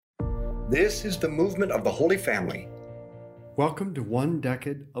This is the movement of the Holy Family. Welcome to One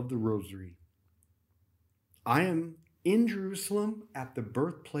Decade of the Rosary. I am in Jerusalem at the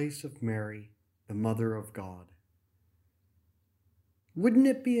birthplace of Mary, the Mother of God. Wouldn't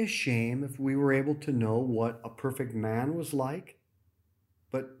it be a shame if we were able to know what a perfect man was like,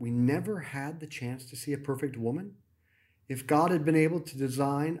 but we never had the chance to see a perfect woman? If God had been able to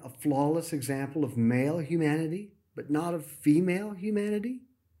design a flawless example of male humanity, but not of female humanity?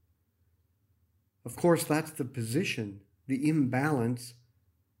 Of course, that's the position, the imbalance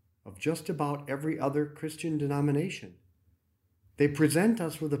of just about every other Christian denomination. They present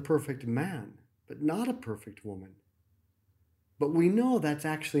us with a perfect man, but not a perfect woman. But we know that's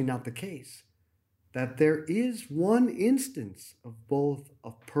actually not the case, that there is one instance of both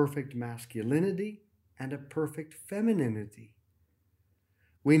a perfect masculinity and a perfect femininity.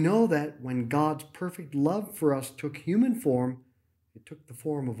 We know that when God's perfect love for us took human form, it took the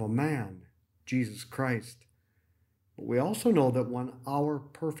form of a man, Jesus Christ. But we also know that when our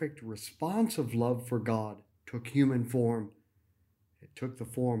perfect response of love for God took human form, it took the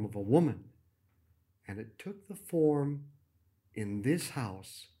form of a woman, and it took the form in this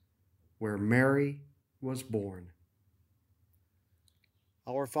house where Mary was born.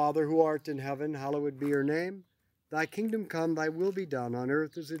 Our Father who art in heaven, hallowed be your name. Thy kingdom come, thy will be done on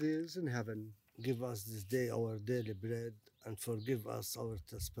earth as it is in heaven. Give us this day our daily bread, and forgive us our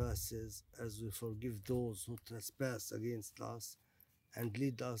trespasses, as we forgive those who trespass against us. And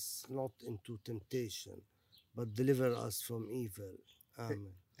lead us not into temptation, but deliver us from evil.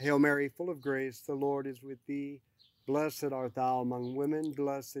 Amen. Hail Mary, full of grace, the Lord is with thee. Blessed art thou among women,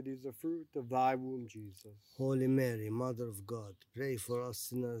 blessed is the fruit of thy womb, Jesus. Holy Mary, Mother of God, pray for us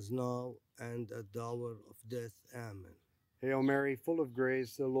sinners now and at the hour of death. Amen. Hail Mary, full of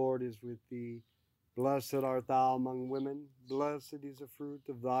grace, the Lord is with thee. Blessed art thou among women, blessed is the fruit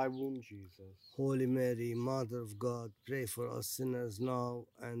of thy womb, Jesus. Holy Mary, Mother of God, pray for us sinners now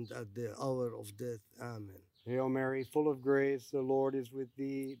and at the hour of death. Amen. Hail Mary, full of grace, the Lord is with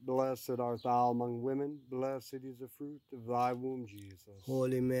thee. Blessed art thou among women, blessed is the fruit of thy womb, Jesus.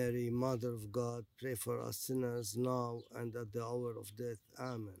 Holy Mary, Mother of God, pray for us sinners now and at the hour of death.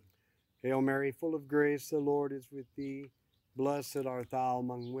 Amen. Hail Mary, full of grace, the Lord is with thee. Blessed art thou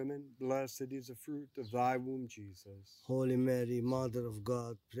among women, blessed is the fruit of thy womb, Jesus. Holy Mary, Mother of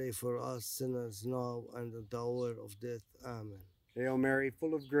God, pray for us sinners now and at the hour of death. Amen. Hail Mary,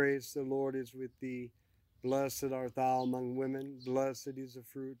 full of grace, the Lord is with thee. Blessed art thou among women, blessed is the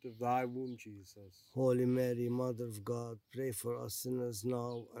fruit of thy womb, Jesus. Holy Mary, Mother of God, pray for us sinners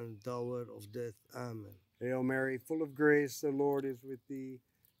now and at the hour of death. Amen. Hail Mary, full of grace, the Lord is with thee.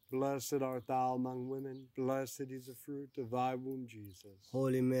 Blessed art thou among women, blessed is the fruit of thy womb, Jesus.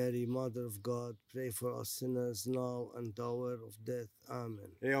 Holy Mary, Mother of God, pray for us sinners now and at the hour of death.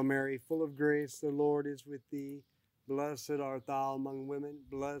 Amen. Hail Mary, full of grace, the Lord is with thee. Blessed art thou among women,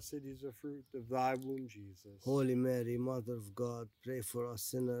 blessed is the fruit of thy womb, Jesus. Holy Mary, Mother of God, pray for us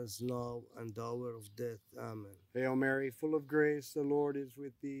sinners now and at the hour of death. Amen. Hail Mary, full of grace, the Lord is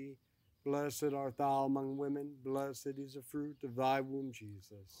with thee. Blessed art thou among women, blessed is the fruit of thy womb,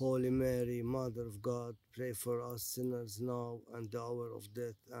 Jesus. Holy Mary, Mother of God, pray for us sinners now and at the hour of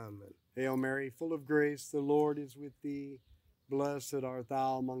death. Amen. Hail Mary, full of grace, the Lord is with thee. Blessed art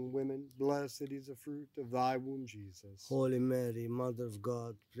thou among women, blessed is the fruit of thy womb, Jesus. Holy Mary, Mother of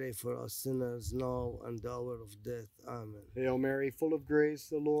God, pray for us sinners now and at the hour of death. Amen. Hail Mary, full of grace,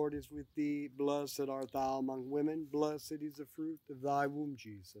 the Lord is with thee. Blessed art thou among women, blessed is the fruit of thy womb,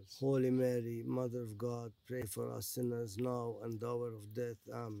 Jesus. Holy Mary, Mother of God, pray for us sinners now and at the hour of death.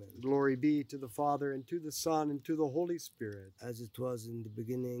 Amen. Glory be to the Father, and to the Son, and to the Holy Spirit. As it was in the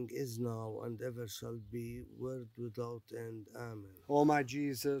beginning, is now, and ever shall be, world without end. Amen. O my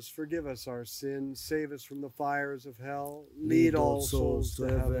Jesus, forgive us our sins, save us from the fires of hell, lead all souls to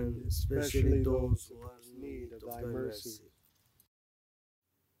heaven, especially those who are in need of thy mercy.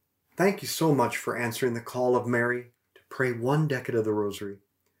 Thank you so much for answering the call of Mary to pray one decade of the Rosary.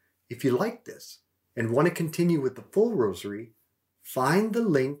 If you like this and want to continue with the full Rosary, find the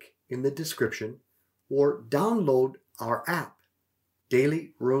link in the description or download our app,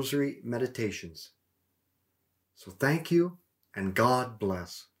 Daily Rosary Meditations. So thank you, and God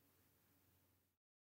bless.